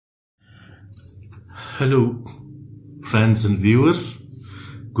Hello, friends and viewers.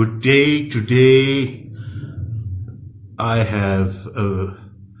 Good day. Today, I have a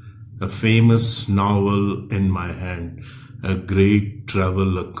famous novel in my hand, a great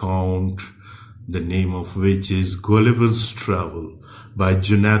travel account, the name of which is Gulliver's Travel by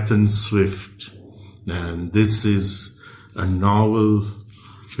Jonathan Swift. And this is a novel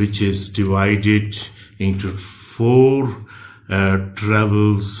which is divided into four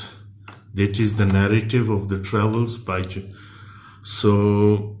travels. That is the narrative of the travels by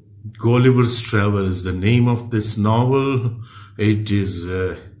So Gulliver's Travel is the name of this novel. It is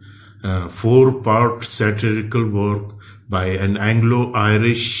a four-part satirical work by an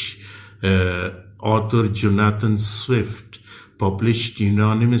Anglo-Irish author, Jonathan Swift, published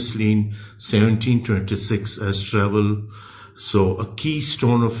unanimously in 1726 as Travel. So a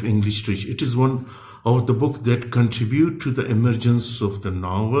keystone of English literature. It is one of the books that contribute to the emergence of the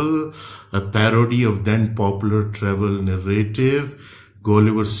novel, a parody of then popular travel narrative.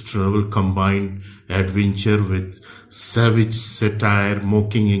 Gulliver's Travel combined adventure with savage satire,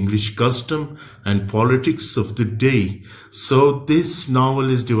 mocking English custom and politics of the day. So this novel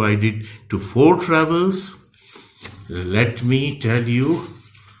is divided to four travels. Let me tell you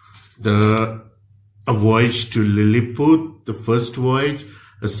a voyage to Lilliput, the first voyage.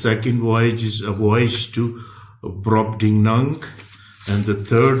 A second voyage is a voyage to Brobdingnag, and the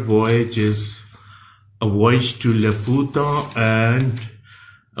third voyage is a voyage to Laputa and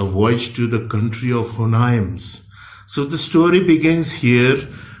a voyage to the country of Hunayms. So the story begins here.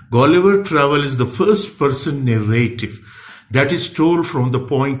 Gulliver Travel is the first person narrative that is told from the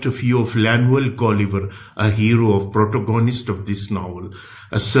point of view of Lemuel Gulliver, a hero of protagonist of this novel,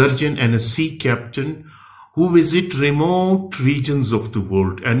 a surgeon and a sea captain who visit remote regions of the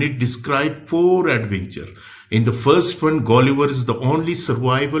world, and it describes four adventures. In the first one, Gulliver is the only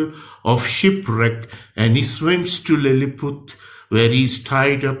survival of shipwreck, and he swims to Lilliput, where he is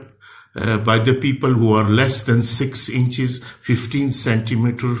tied up by the people who are less than 6 inches, 15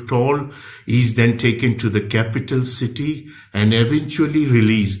 centimeters tall. He is then taken to the capital city and eventually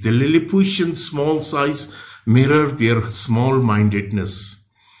released. The Lilliputian small size mirror their small-mindedness.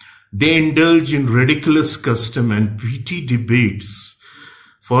 They indulge in ridiculous custom and petty debates.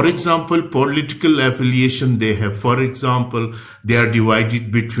 For example, political affiliation they have. For example, they are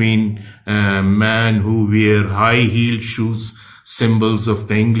divided between men who wear high-heeled shoes, symbols of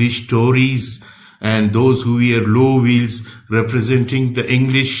the English Tories, and those who wear low heels, representing the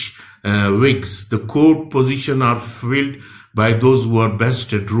English Whigs. The court position are filled by those who are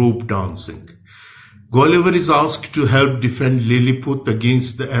best at rope dancing. Gulliver is asked to help defend Lilliput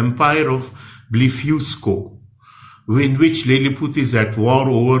against the empire of Blefuscu, in which Lilliput is at war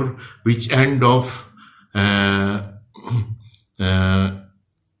over which end of an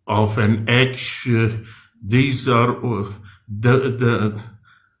egg. These are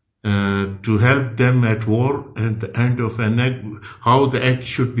to help them at war at the end of an egg, how the egg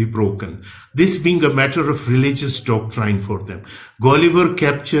should be broken. This being a matter of religious doctrine for them. Gulliver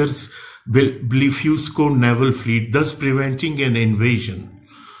captures Blefuscu naval fleet, thus preventing an invasion,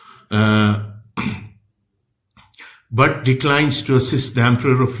 but declines to assist the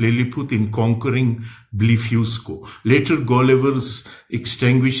Emperor of Lilliput in conquering Blefuscu. Later, Gulliver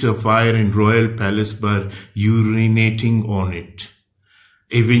extinguishes a fire in royal palace by urinating on it.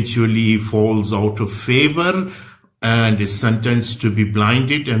 Eventually, he falls out of favor and is sentenced to be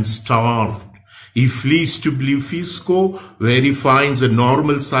blinded and starved. He flees to Blefuscu, where he finds a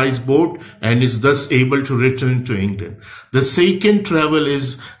normal-sized boat and is thus able to return to England. The second travel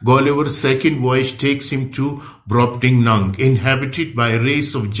is Gulliver's second voyage takes him to Brobdingnag, inhabited by a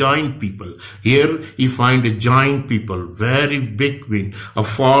race of giant people. Here he finds a giant people, very big wind. A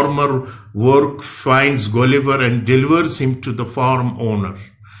farmer finds Gulliver and delivers him to the farm owner.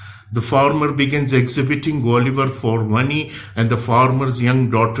 The farmer begins exhibiting Gulliver for money, and the farmer's young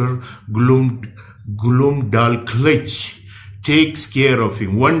daughter, Glumdalclitch, takes care of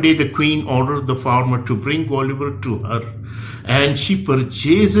him. One day the queen orders the farmer to bring Gulliver to her, and she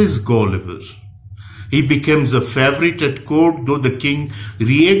purchases Gulliver. He becomes a favorite at court, though the king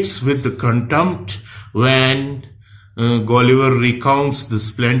reacts with the contempt when Gulliver recounts the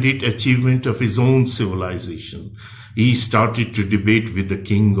splendid achievement of his own civilization. He started to debate with the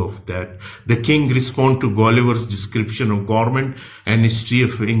king of that. The king responds to Gulliver's description of government and history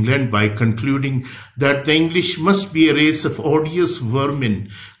of England by concluding that the English must be a race of odious vermin.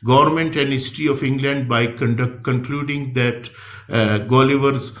 Government and history of England by concluding that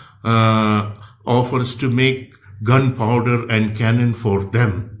Gulliver's offers to make gunpowder and cannon for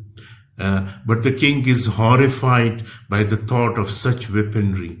them. but the king is horrified by the thought of such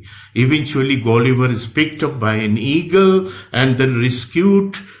weaponry. Eventually, Gulliver is picked up by an eagle and then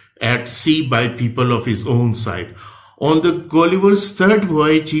rescued at sea by people of his own side. On the Gulliver's third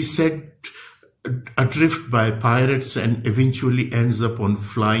voyage, he set adrift by pirates and eventually ends up on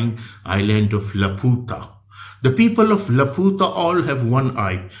flying island of Laputa. The people of Laputa all have one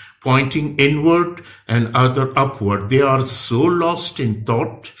eye, pointing inward and other upward. They are so lost in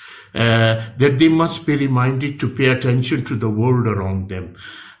thought that they must be reminded to pay attention to the world around them.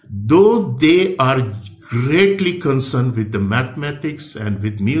 Though they are greatly concerned with the mathematics and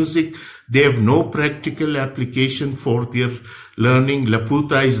with music, they have no practical application for their learning.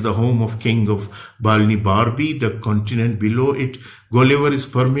 Laputa is the home of King of Balnibarbi, the continent below it. Gulliver is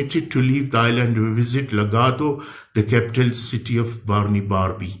permitted to leave the island to visit Lagado, the capital city of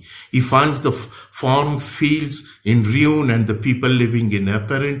Balnibarbi. He finds the farm fields in ruin and the people living in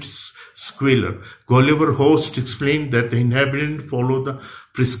apparent squalor. Gulliver host explained that the inhabitants follow the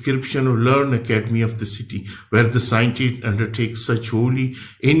prescription of Learn Academy of the city, where the scientists undertake such wholly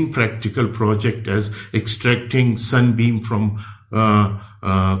impractical project as extracting sunbeam from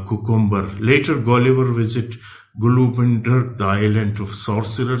cucumber. Later, Gulliver visits Gulliver, the island of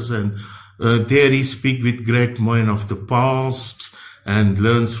sorcerers, and there he speaks with great men of the past and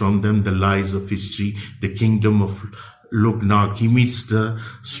learns from them the lies of history, the kingdom of Lugnak. He meets the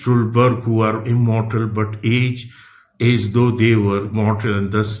Strulberg, who are immortal but age as though they were mortal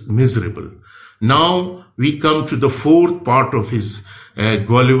and thus miserable. Now we come to the fourth part of his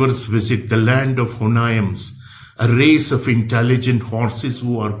Gulliver's visit, the land of Honayams, a race of intelligent horses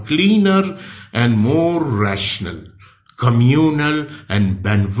who are cleaner and more rational, communal and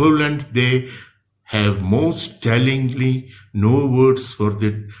benevolent. They have most tellingly no words for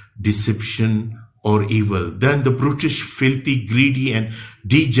the deception or evil than the brutish, filthy, greedy and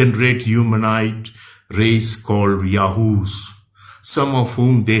degenerate humanoid race called Yahoos, some of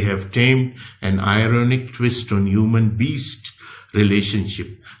whom they have tamed an ironic twist on human-beast relationship.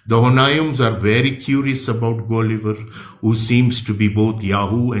 The Honayams are very curious about Gulliver, who seems to be both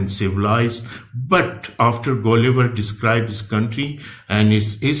Yahoo and civilized, but after Gulliver describes his country and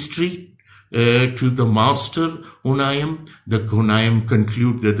his history to the master Honayam, the Honayam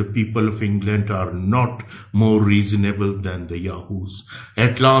conclude that the people of England are not more reasonable than the Yahoos.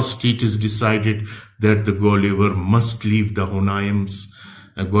 At last it is decided that the Gulliver must leave the Honayams.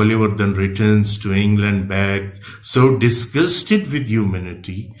 Gulliver then returns to England back, so disgusted with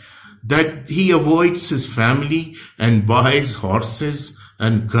humanity that he avoids his family and buys horses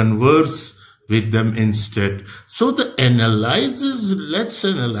and converses with them instead. So let's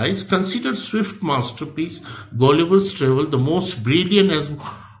analyze, consider Swift masterpiece, Gulliver's Travel, the most brilliant as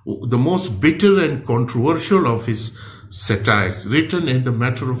the most bitter and controversial of his satires. Written in the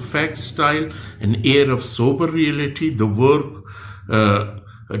matter-of-fact style and air of sober reality, the work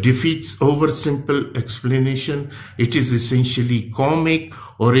defeats over-simple explanation. It is essentially comic,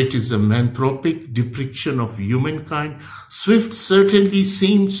 or it is a misanthropic depiction of humankind. Swift certainly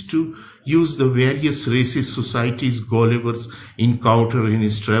seems to use the various racist societies Gulliver's encounter in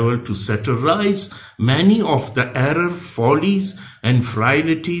his travel to satirize many of the error, follies, and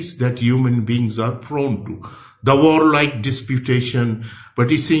frailties that human beings are prone to. The warlike disputation,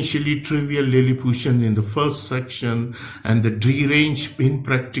 but essentially trivial Lilliputian in the first section, and the deranged,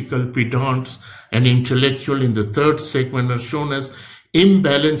 impractical pedants and intellectual in the third segment are shown as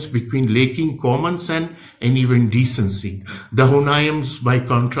imbalance between lacking common sense and even decency. The Honayams, by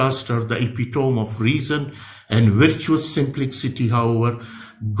contrast, are the epitome of reason and virtuous simplicity. However,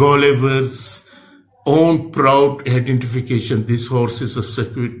 Gulliver's own proud identification, this horse is a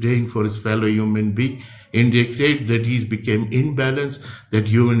secretary for his fellow human being, indicates that he's become imbalanced, that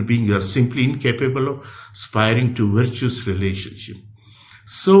human beings are simply incapable of aspiring to virtuous relationship.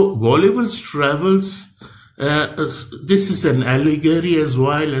 So Gulliver's Travels, this is an allegory as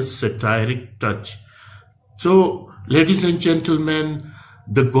well as satiric touch. So, ladies and gentlemen,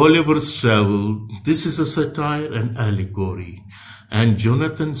 the Gulliver's Travel, this is a satire and allegory. And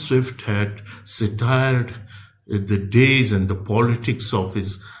Jonathan Swift had satired the days and the politics of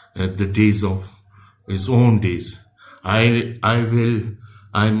his, the days of his own days. I'm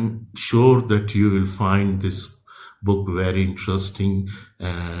sure that you will find this book very interesting,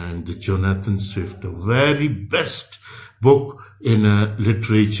 and the Jonathan Swift, a very best book in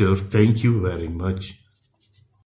literature. Thank you very much.